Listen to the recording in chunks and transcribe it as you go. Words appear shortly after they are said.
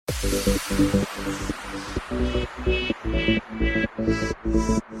Welcome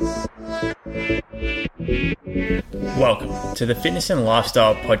to the Fitness and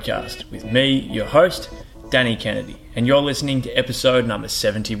Lifestyle Podcast with me, your host, Danny Kennedy, and you're listening to episode number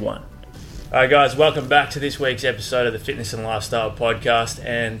 71. Alright guys, welcome back to this week's episode of the Fitness and Lifestyle Podcast,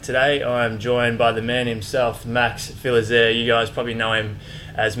 and today I'm joined by the man himself, Max Philisaire. You guys probably know him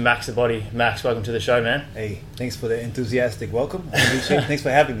as Max the Body. Max, welcome to the show, man. Hey, thanks for the enthusiastic welcome. I appreciate it. Thanks for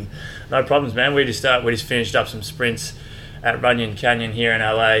having me. No problems, man. We just finished up some sprints at Runyon Canyon here in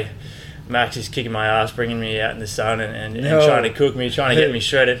LA. Max is kicking my ass, bringing me out in the sun and trying to cook me, trying to get me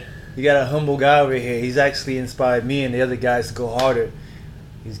shredded. You got a humble guy over here. He's actually inspired me and the other guys to go harder.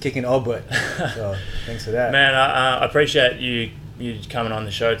 He's kicking all butt. So thanks for that. Man, I appreciate you coming on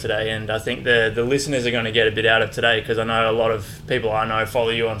the show today, and I think the listeners are going to get a bit out of today because I know a lot of people I know follow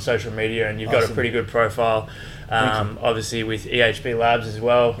you on social media, and you've got a pretty good profile. Obviously with EHP Labs as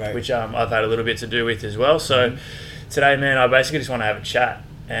well, right, which I've had a little bit to do with as well. So today, man, I basically just want to have a chat,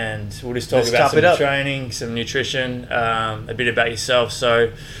 and we'll just talk about some training, some nutrition, a bit about yourself.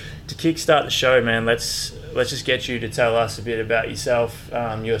 So to kickstart the show, man, let's just get you to tell us a bit about yourself,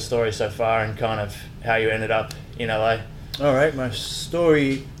 your story so far, and kind of how you ended up in LA. All right, my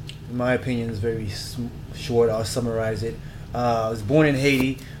story, in my opinion, is very short. I'll summarize it. I was born in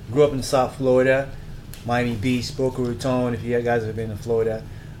Haiti, grew up in South Florida, Miami Beach, Boca Raton. If you guys have been to Florida,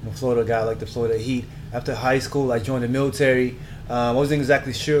 I'm a Florida guy. I like the Florida heat. After high school, I joined the military. I wasn't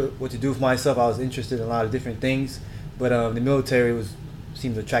exactly sure what to do for myself. I was interested in a lot of different things, but the military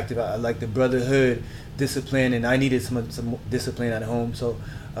seemed attractive. I liked the brotherhood, discipline, and I needed some discipline at home. So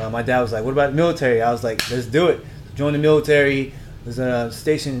my dad was like, "What about the military?" I was like, "Let's do it." Joined the military. Was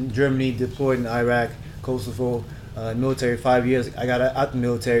stationed in Germany, deployed in Iraq, Kosovo. Military 5 years. I got out the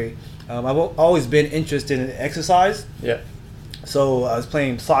military. I've always been interested in exercise. Yeah. So I was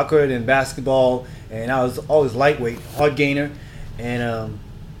playing soccer and basketball, and I was always lightweight, hard gainer, and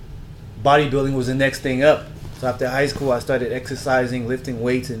bodybuilding was the next thing up. So after high school, I started exercising, lifting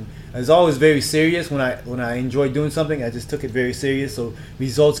weights, and I was always very serious. When I enjoyed doing something, I just took it very serious. So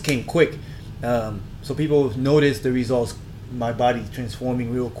results came quick. So people noticed the results, my body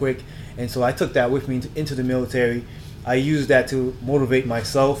transforming real quick, and so I took that with me into the military. I used that to motivate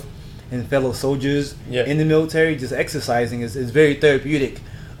myself and fellow soldiers in the military. Just exercising is very therapeutic.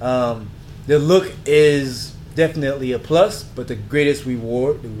 The look is definitely a plus, but the greatest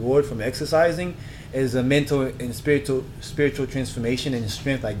reward from exercising is a mental and spiritual transformation and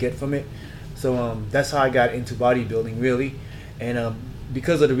strength I get from it. So that's how I got into bodybuilding, really. And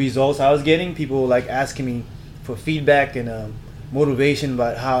because of the results I was getting, people were like asking me for feedback and motivation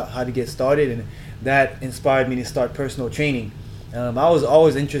about how to get started, and that inspired me to start personal training. I was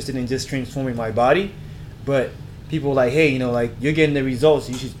always interested in just transforming my body, but people were like, "Hey, like you're getting the results.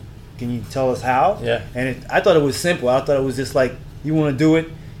 Can you tell us how?" Yeah. And I thought it was simple. I thought it was just like, you want to do it,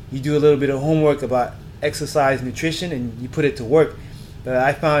 you do a little bit of homework about exercise, nutrition, and you put it to work. But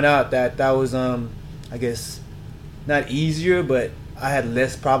I found out that was, I guess, not easier, but I had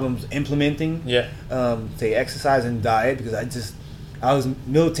less problems implementing, say, exercise and diet, because I was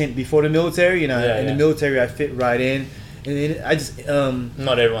militant before the military, and the military I fit right in. And I just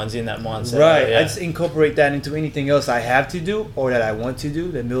not everyone's in that mindset, right? I just incorporate that into anything else I have to do or that I want to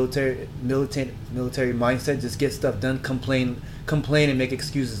do. The militant mindset, just get stuff done, complain and make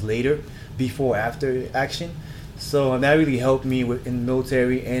excuses later, before after action. So that really helped me in the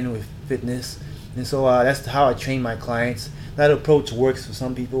military and with fitness. And so that's how I train my clients. That approach works for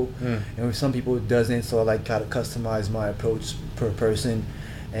some people, and for some people it doesn't. So I like how to customize my approach per person.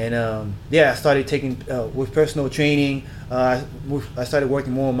 And I started taking with personal training. I started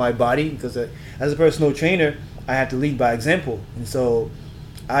working more on my body because as a personal trainer, I had to lead by example. And so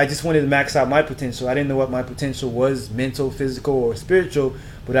I just wanted to max out my potential. I didn't know what my potential was, mental, physical, or spiritual.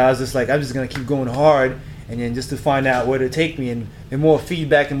 But I was just like, I'm just gonna keep going hard, and then just to find out where to take me. And the more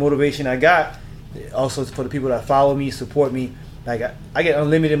feedback and motivation I got, also for the people that follow me, support me, like I get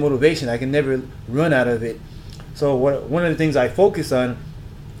unlimited motivation. I can never run out of it. So one of the things I focus on,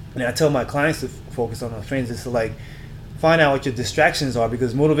 and I tell my clients to focus on, my friends, is to like find out what your distractions are,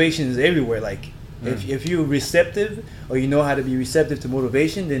 because motivation is everywhere. Like if you're receptive, or you know how to be receptive to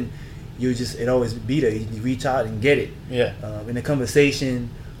motivation, then it always be there. You reach out and get it. In a conversation,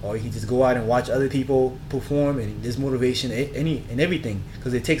 or you can just go out and watch other people perform, and there's motivation in everything,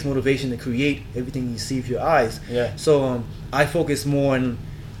 because it takes motivation to create everything you see with your eyes. So I focus more on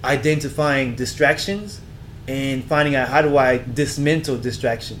identifying distractions and finding out how do I dismantle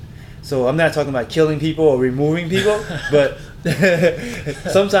distraction. So I'm not talking about killing people or removing people, but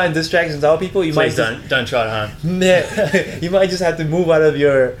sometimes distractions are people. Don't try to harm. You might just have to move out of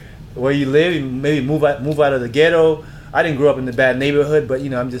your where you live, maybe move out of the ghetto. I didn't grow up in a bad neighborhood, but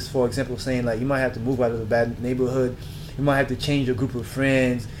I'm just, for example, saying like you might have to move out of a bad neighborhood. You might have to change your group of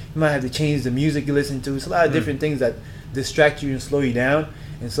friends. You might have to change the music you listen to. It's a lot of different things that distract you and slow you down.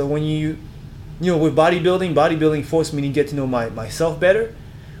 And so when with bodybuilding forced me to get to know myself better,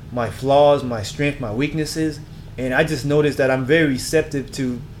 my flaws, my strength, my weaknesses. And I just noticed that I'm very receptive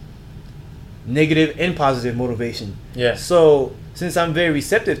to negative and positive motivation. Yeah. So since I'm very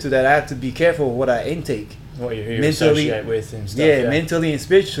receptive to that, I have to be careful of what I intake. What you associate with and stuff. Yeah, mentally and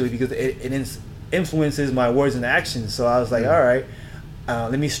spiritually, because it influences my words and actions. So I was like, all right,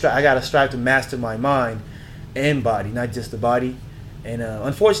 I gotta strive to master my mind and body, not just the body. And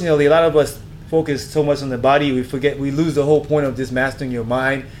unfortunately, a lot of us focus so much on the body, we lose the whole point of just mastering your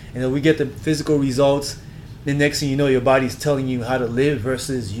mind. And then we get the physical results. The next thing you know, your body's telling you how to live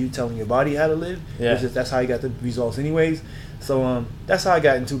versus you telling your body how to live. Yeah. That's how you got the results anyways. So that's how I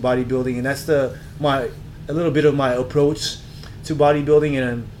got into bodybuilding, and that's a little bit of my approach to bodybuilding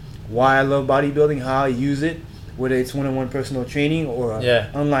and why I love bodybuilding, how I use it, whether it's one-on-one personal training or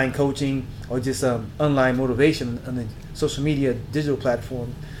online coaching or just online motivation on the social media digital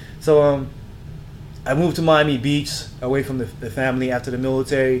platform. So I moved to Miami Beach away from the family after the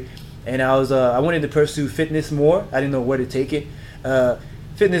military. And I wanted to pursue fitness more. I didn't know where to take it.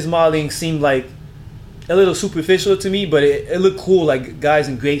 Fitness modeling seemed like a little superficial to me, but it looked cool, like guys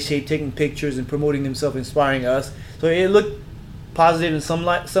in great shape taking pictures and promoting themselves, inspiring us. So it looked positive in some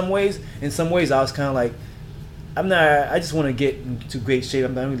ways. In some ways, I was kind of like, I just want to get into great shape. I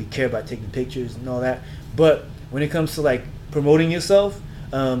don't really care about taking pictures and all that. But when it comes to like promoting yourself,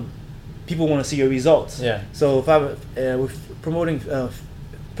 people want to see your results. Yeah. So if I with promoting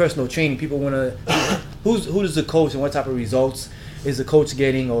personal training, people want to who's the coach and what type of results is the coach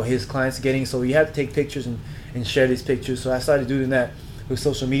getting or his clients getting. So you have to take pictures and share these pictures. So I started doing that with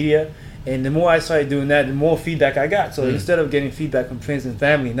social media, and the more I started doing that, the more feedback I got. So instead of getting feedback from friends and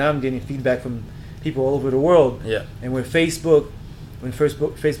family, now I'm getting feedback from people all over the world. Yeah. And with Facebook, when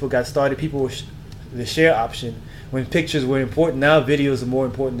Facebook got started, people were the share option. When pictures were important, now videos are more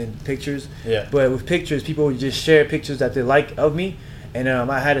important than pictures. Yeah. But with pictures, people would just share pictures that they like of me. And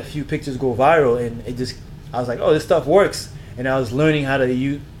I had a few pictures go viral, and I was like, oh, this stuff works. And I was learning how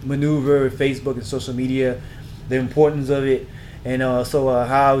to maneuver Facebook and social media, the importance of it, and also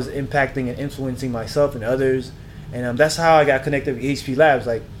how I was impacting and influencing myself and others. And that's how I got connected with HP Labs.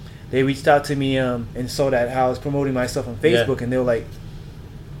 Like, they reached out to me and saw that how I was promoting myself on Facebook, and they were like,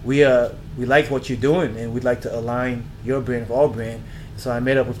 we like what you're doing, and we'd like to align your brand with our brand. So I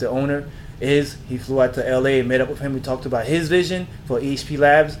met up with the owner. He flew out to LA and met up with him. We talked about his vision for HP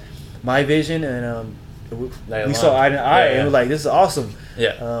Labs, my vision, and we saw eye to eye, and we're like, this is awesome.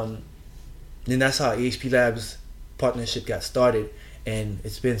 Yeah. And that's how HP Labs partnership got started, and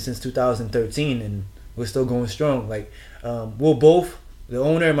it's been since 2013, and we're still going strong. Like, we're both, the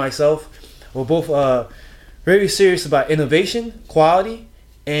owner and myself, we're both very serious about innovation, quality,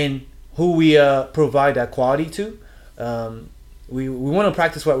 and who we provide that quality to. We want to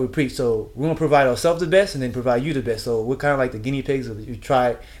practice what we preach, so we want to provide ourselves the best and then provide you the best. So we're kind of like the guinea pigs. You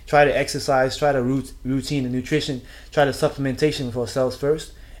try to exercise, try to routine and nutrition, try the supplementation with ourselves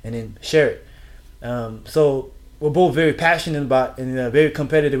first, and then share it. So we're both very passionate about and very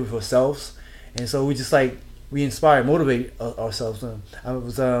competitive with ourselves, and so we inspire and motivate ourselves. I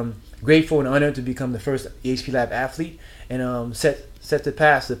was grateful and honored to become the first HP Lab athlete, and set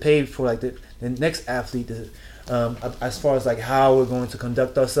the pave for like the next athlete. As far as like how we're going to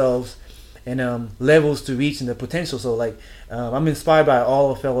conduct ourselves and levels to reach and the potential. So like I'm inspired by all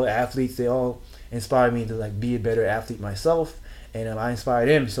our fellow athletes. They all inspire me to like be a better athlete myself, and I inspire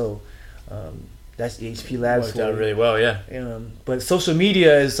them. So that's the HP Labs. Worked out really well, yeah. But social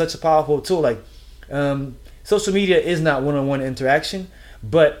media is such a powerful tool. Like social media is not one-on-one interaction,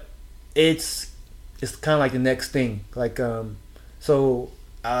 but it's kind of like the next thing. Like so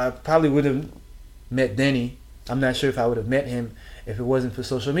I probably would have met Denny. I'm not sure if I would have met him if it wasn't for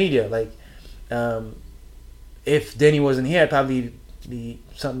social media. Like, if Denny wasn't here, I'd probably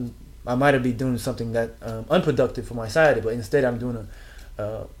I might have been doing something that unproductive for my side. But instead, I'm doing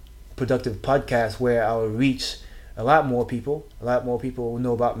a productive podcast where I will reach a lot more people. A lot more people will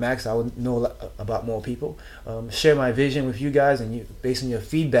know about Max. I will know about more people. Share my vision with you guys, and based on your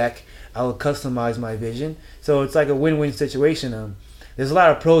feedback, I will customize my vision. So it's like a win-win situation. There's a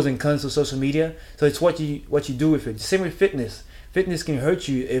lot of pros and cons to social media, so it's what you do with it. Same with fitness. Fitness can hurt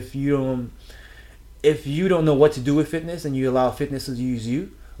you if you don't know what to do with fitness and you allow fitness to use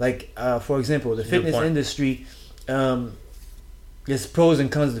you. Like for example, the fitness industry. There's pros and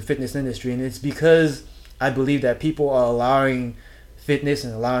cons to the fitness industry, and it's because I believe that people are allowing fitness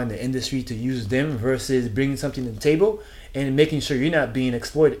and allowing the industry to use them versus bringing something to the table and making sure you're not being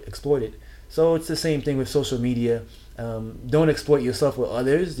exploited. So it's the same thing with social media. Don't exploit yourself with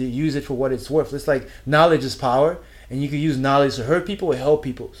others. You use it for what it's worth. It's like knowledge is power, and you can use knowledge to hurt people or help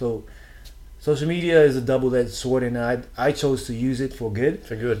people. So social media is a double-edged sword, and I chose to use it for good.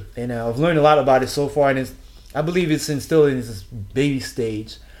 For good. And I've learned a lot about it so far, and I believe it's still in this baby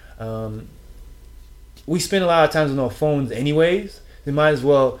stage. We spend a lot of times on our phones anyways. You might as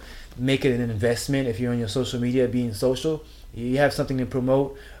well make it an investment if you're on your social media, being social. You have something to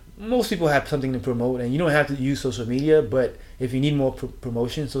promote. Most people have something to promote, and you don't have to use social media, but if you need more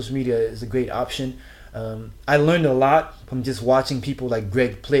promotion, social media is a great option. I learned a lot from just watching people like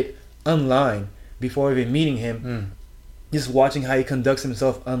Greg Plitt online before even meeting him. Just watching how he conducts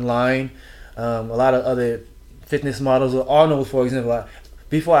himself online. A lot of other fitness models, Arnold, for example.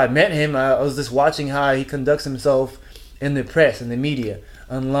 Before I met him, I was just watching how he conducts himself in the press, in the media,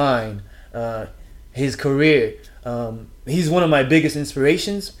 online, his career. He's one of my biggest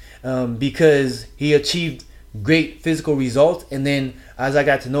inspirations because he achieved great physical results, and then as I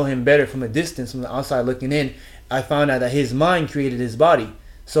got to know him better from a distance, from the outside looking in, I found out that his mind created his body.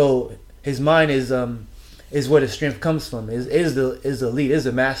 So his mind is where the strength comes from. Is the lead, is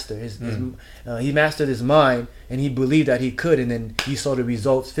the master. He mastered his mind, and he believed that he could, and then you saw the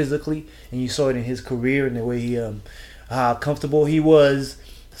results physically, and you saw it in his career and the way he how comfortable he was.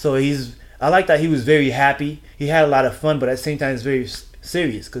 So I like that he was very happy. He had a lot of fun, but at the same time, it's very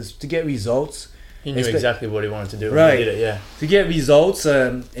serious because to get results, he knew exactly what he wanted to do. Right. When he did it, yeah. To get results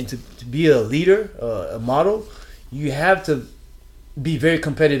and to be a leader, a model, you have to be very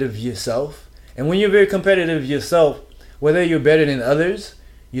competitive yourself. And when you're very competitive yourself, whether you're better than others,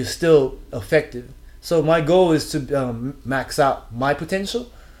 you're still effective. So my goal is to max out my potential,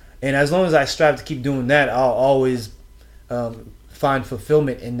 and as long as I strive to keep doing that, I'll always find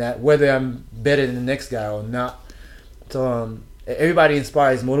fulfillment in that, whether I'm better than the next guy or not. So everybody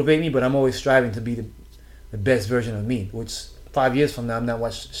inspires, motivate me, but I'm always striving to be the best version of me, which 5 years from now, I'm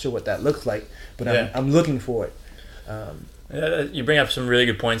not sure what that looks like, but I'm looking for it. You bring up some really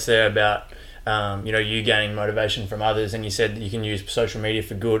good points there about you gaining motivation from others, and you said that you can use social media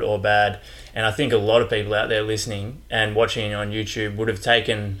for good or bad. And I think a lot of people out there listening and watching on YouTube would have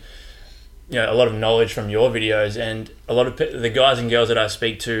taken a lot of knowledge from your videos, and a lot of the guys and girls that I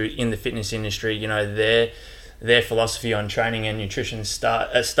speak to in the fitness industry, their philosophy on training and nutrition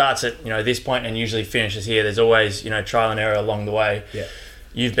starts at this point and usually finishes here. There's always trial and error along the way. Yeah.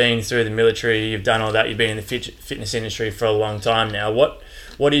 You've been through the military, you've done all that, you've been in the fitness industry for a long time now.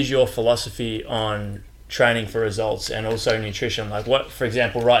 What is your philosophy on training for results and also nutrition? Like, what, for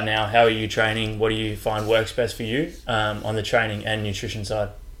example, right now, how are you training? What do you find works best for you on the training and nutrition side?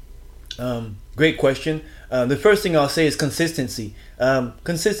 Great question. The first thing I'll say is consistency.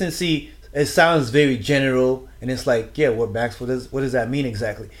 Consistency, it sounds very general, and it's like, what does that mean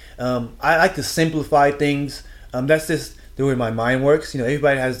exactly? I like to simplify things. That's just the way my mind works.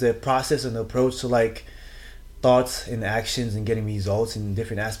 Everybody has their process and approach to like thoughts and actions and getting results in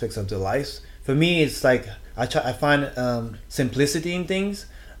different aspects of their lives. For me, it's like I find simplicity in things.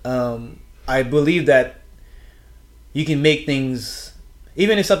 I believe that you can make things,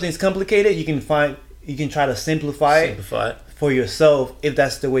 even if something's complicated, you can try to simplify it for yourself if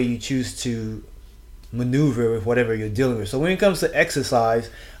that's the way you choose to maneuver with whatever you're dealing with. So when it comes to exercise,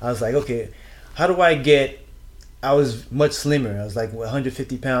 I was like, okay, I was much slimmer. I was like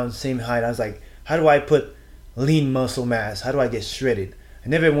 150 pounds, same height. I was like, how do I put lean muscle mass? How do I get shredded? I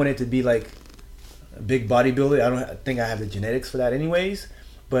never wanted to be like a big bodybuilder. I don't think I have the genetics for that anyways.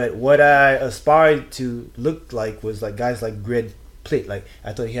 But what I aspired to look like was like guys like Greg Plitt. Like,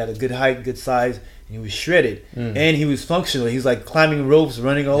 I thought he had a good height, good size, and he was shredded. And he was functional. He was like climbing ropes,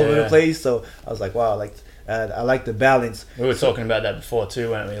 running all over the place. So I was like, wow, I like the balance. We were talking about that before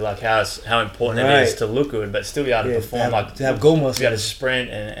too, weren't we? Like how important it is to look good, but still be able to perform, to have goal muscle, be able to sprint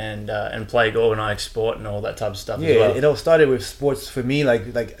and play organized sport and all that type of stuff. As well. It all started with sports for me.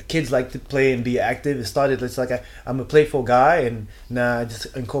 Like kids like to play and be active. It started. It's like I'm a playful guy, and now I just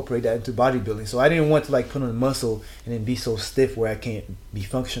incorporate that into bodybuilding. So I didn't want to like put on muscle and then be so stiff where I can't be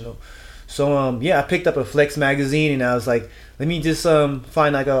functional. So I picked up a Flex magazine, and I was like, let me just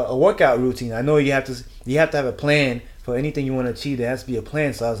find like a workout routine. I know you have to have a plan for anything you want to achieve. There has to be a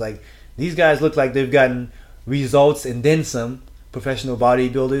plan. So I was like, these guys look like they've gotten results and then some, professional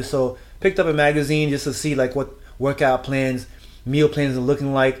bodybuilders. So picked up a magazine just to see like what workout plans, meal plans are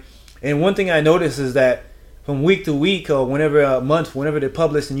looking like. And one thing I noticed is that from week to week or whenever they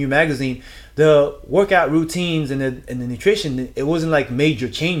publish a new magazine, the workout routines and the nutrition, it wasn't like major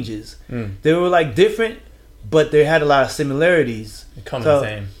changes. They were like different, but they had a lot of similarities. A common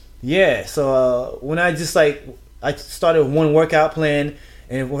theme. Yeah. So when I started one workout plan,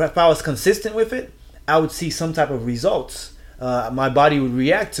 and if I was consistent with it, I would see some type of results. My body would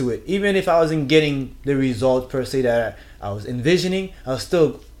react to it. Even if I wasn't getting the results per se that I was envisioning, I was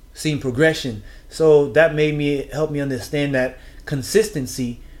still seeing progression. So that help me understand that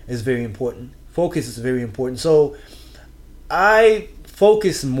consistency is very important. Focus is very important. So I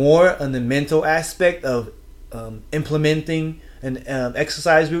focus more on the mental aspect of implementing an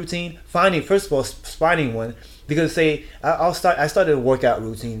exercise routine. Finding one, because I started a workout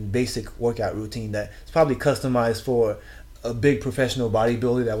routine, basic workout routine that's probably customized for a big professional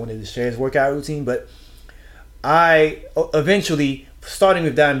bodybuilder that wanted to share his workout routine. But I eventually, starting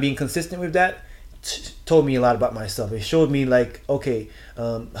with that and being consistent with that, told me a lot about myself. It showed me like, okay,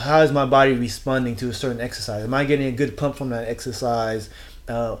 how is my body responding to a certain exercise? Am I getting a good pump from that exercise?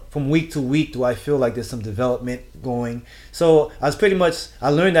 From week to week, do I feel like there's some development going? So I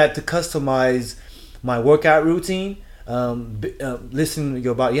learned that to customize my workout routine. Listen to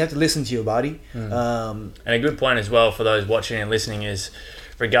your body. You have to listen to your body. And a good point as well for those watching and listening is,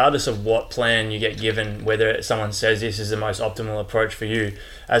 regardless of what plan you get given, whether someone says this is the most optimal approach for you,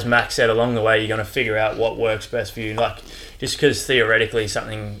 as Max said, along the way you're going to figure out what works best for you. Like, just because theoretically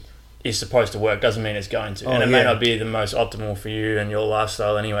something is supposed to work doesn't mean it's going to. And it may not be the most optimal for you and your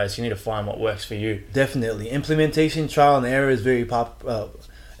lifestyle anyway, so you need to find what works for you. Definitely. Implementation, trial and error is very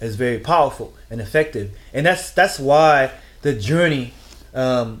powerful and effective. And that's why the journey,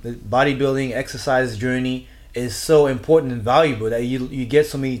 the bodybuilding exercise journey, is so important and valuable, that you get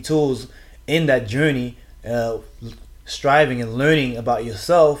so many tools in that journey, striving and learning about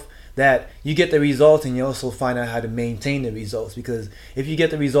yourself, that you get the results and you also find out how to maintain the results. Because if you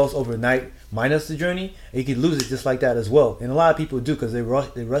get the results overnight minus the journey, you could lose it just like that as well. And a lot of people do, because they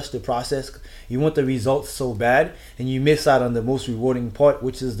rush the process. You want the results so bad and you miss out on the most rewarding part,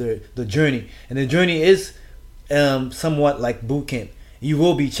 which is the journey. And the journey is somewhat like boot camp. You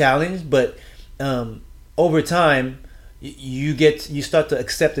will be challenged, but over time, you start to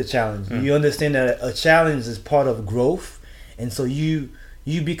accept the challenge. You understand that a challenge is part of growth, and so you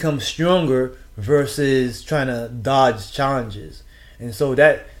become stronger versus trying to dodge challenges. And so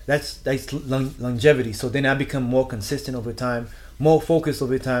that's longevity. So then I become more consistent over time, more focused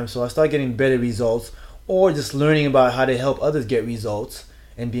over time. So I start getting better results, or just learning about how to help others get results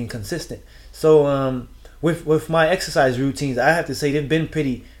and being consistent. So with my exercise routines, I have to say they've been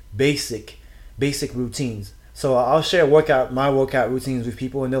pretty basic routines. So I'll share my workout routines with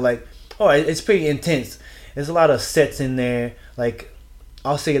people, and they're like, oh, it's pretty intense. There's a lot of sets in there. Like,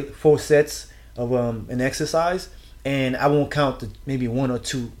 I'll say 4 sets of an exercise, and I won't count maybe 1 or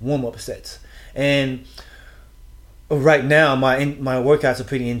 2 warm-up sets. And right now, my workouts are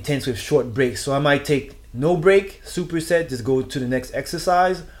pretty intense with short breaks. So I might take no break, superset, just go to the next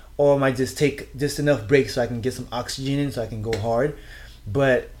exercise, or I might just take just enough breaks so I can get some oxygen in, so I can go hard.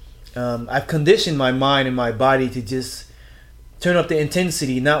 But I've conditioned my mind and my body to just turn up the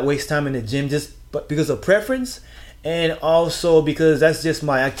intensity, not waste time in the gym, but because of preference, and also because that's just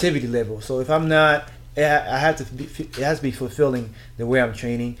my activity level. So if I'm not, it has to be fulfilling the way I'm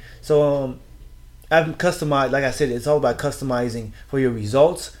training. So I've customized, like I said, it's all about customizing for your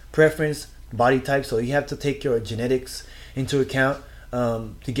results, preference, body type. So you have to take your genetics into account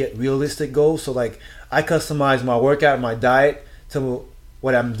to get realistic goals. So like, I customize my workout, my diet to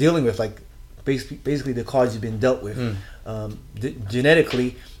what I'm dealing with, like basically the cards you've been dealt with.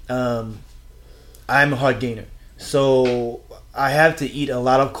 Genetically, I'm a hard gainer, so I have to eat a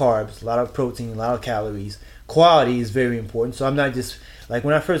lot of carbs, a lot of protein, a lot of calories. Quality is very important. So I'm not just like,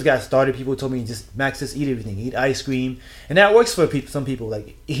 when I first got started, people told me just eat everything, eat ice cream, and that works for some people.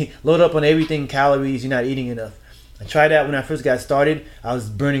 Like, load up on everything, calories, you're not eating enough. I tried that when I first got started. I was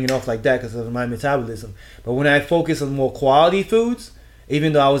burning it off like that because of my metabolism. But when I focused on more quality foods,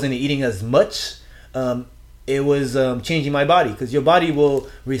 even though I wasn't eating as much, it was changing my body, because your body will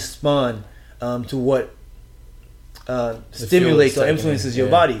respond to what stimulates or influences your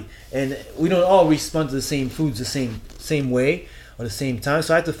body, and we don't all respond to the same foods the same way or the same time.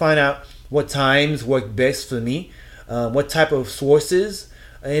 So I have to find out what times work best for me, what type of sources,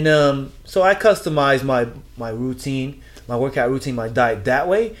 and so I customize my routine, my workout routine, my diet that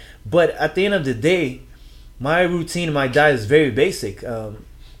way. But at the end of the day, my routine and my diet is very basic.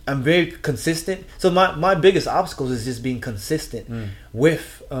 I'm very consistent. So my biggest obstacle is just being consistent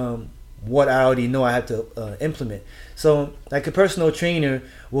with what I already know I have to implement. So like, a personal trainer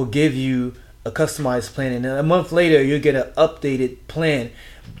will give you a customized plan, and then a month later you'll get an updated plan.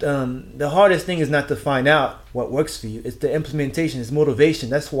 The hardest thing is not to find out what works for you. It's the implementation. It's motivation.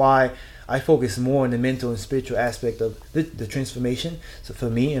 That's why I focus more on the mental and spiritual aspect of the transformation. So for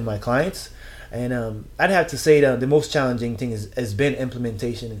me and my clients, and I'd have to say that the most challenging thing has been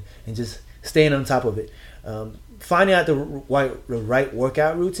implementation and just staying on top of it. Finding out the right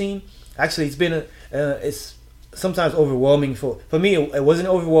workout routine. Actually, it's been it's sometimes overwhelming for me. It wasn't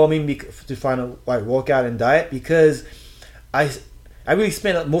overwhelming to find a right workout and diet because I really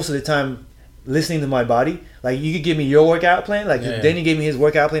spent most of the time listening to my body. Like, you could give me your workout plan. Like, Danny gave me his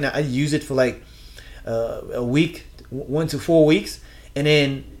workout plan. I use it for like a week, 1 to 4 weeks, and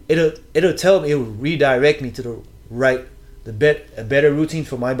then it'll tell me, it'll redirect me to a better routine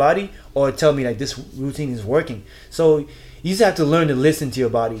for my body, or tell me like this routine is working. So you just have to learn to listen to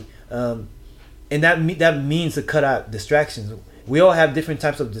your body, and that means to cut out distractions. We all have different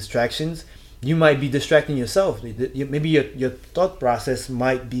types of distractions. You might be distracting yourself. Maybe your thought process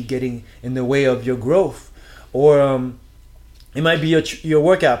might be getting in the way of your growth, or it might be your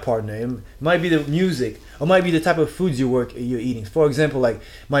workout partner. It might be the music, or it might be the type of foods you're eating. For example, like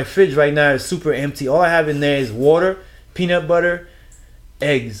my fridge right now is super empty. All I have in there is water, peanut butter,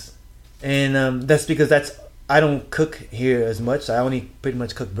 eggs, and that's because I don't cook here as much. I only pretty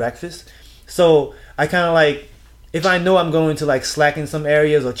much cook breakfast. So I kind of like, if I know I'm going to like slack in some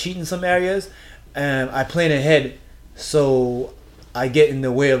areas or cheat in some areas, I plan ahead, so I get in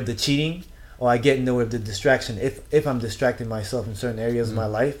the way of the cheating, or I get in the way of the distraction if I'm distracting myself in certain areas of my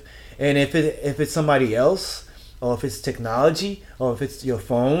life. And if it's somebody else, or if it's technology, or if it's your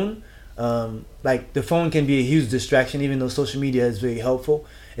phone, like the phone can be a huge distraction. Even though social media is very helpful,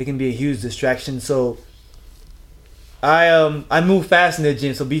 it can be a huge distraction. So I move fast in the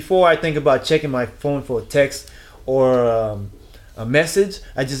gym. So before I think about checking my phone for a text or a message,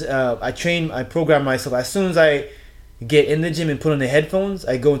 I program myself. As soon as I get in the gym and put on the headphones,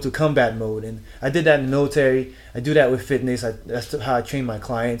 I go into combat mode. And I did that in the military. I do that with fitness. That's how I train my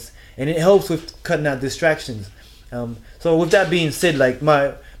clients, and it helps with cutting out distractions. So with that being said, like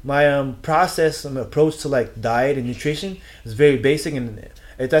my process and approach to like diet and nutrition is very basic, and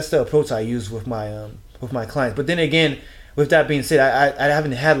that's the approach I use with my clients. But then again, with that being said, I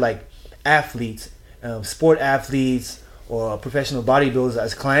haven't had like athletes, sport athletes, or professional bodybuilders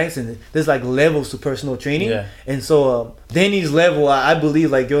as clients, and there's like levels to personal training. And so Danny's level, I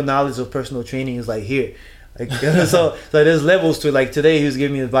believe like your knowledge of personal training is like here, like so there's levels to it. Like today he was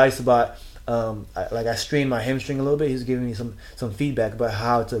giving me advice about I strained my hamstring a little bit. He was giving me some feedback about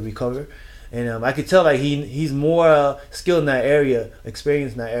how to recover, and I could tell like he's more skilled in that area,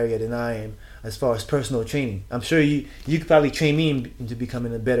 experienced in that area than I am as far as personal training. I'm sure you could probably train me into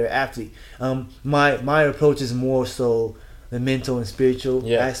becoming a better athlete. My approach is more so the mental and spiritual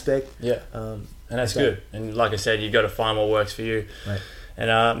aspect. And that's good. And like I said, you've got to find what works for you. Right.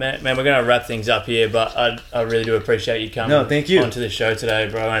 And man, we're going to wrap things up here, but I really do appreciate you coming onto the show today,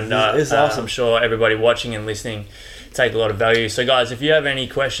 bro. And it's awesome. I'm sure everybody watching and listening take a lot of value. So guys, if you have any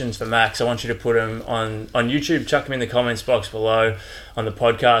questions for Max, I want you to put them on YouTube, chuck them in the comments box below. On the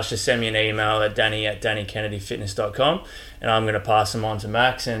podcast, just send me an email at danny@dannykennedyfitness.com, and I'm going to pass them on to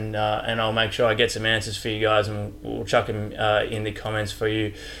Max, and I'll make sure I get some answers for you guys, and we'll chuck them in the comments for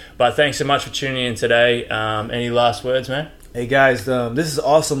you. But thanks so much for tuning in today. Any last words, man? Hey guys, this is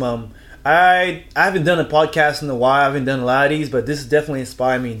awesome. I haven't done a podcast in a while. I haven't done a lot of these, but this has definitely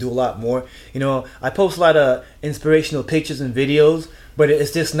inspired me to do a lot more. I post a lot of inspirational pictures and videos, but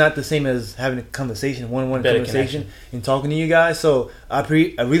it's just not the same as having a conversation, one-on-one conversation, and talking to you guys. So I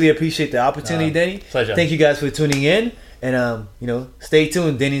really appreciate the opportunity, Danny. Pleasure. Thank you guys for tuning in, and stay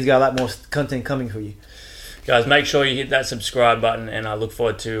tuned. Danny's got a lot more content coming for you. Guys, make sure you hit that subscribe button, and I look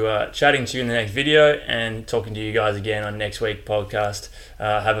forward to chatting to you in the next video and talking to you guys again on next week's podcast.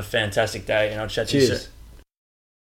 Have a fantastic day, and I'll chat to you soon.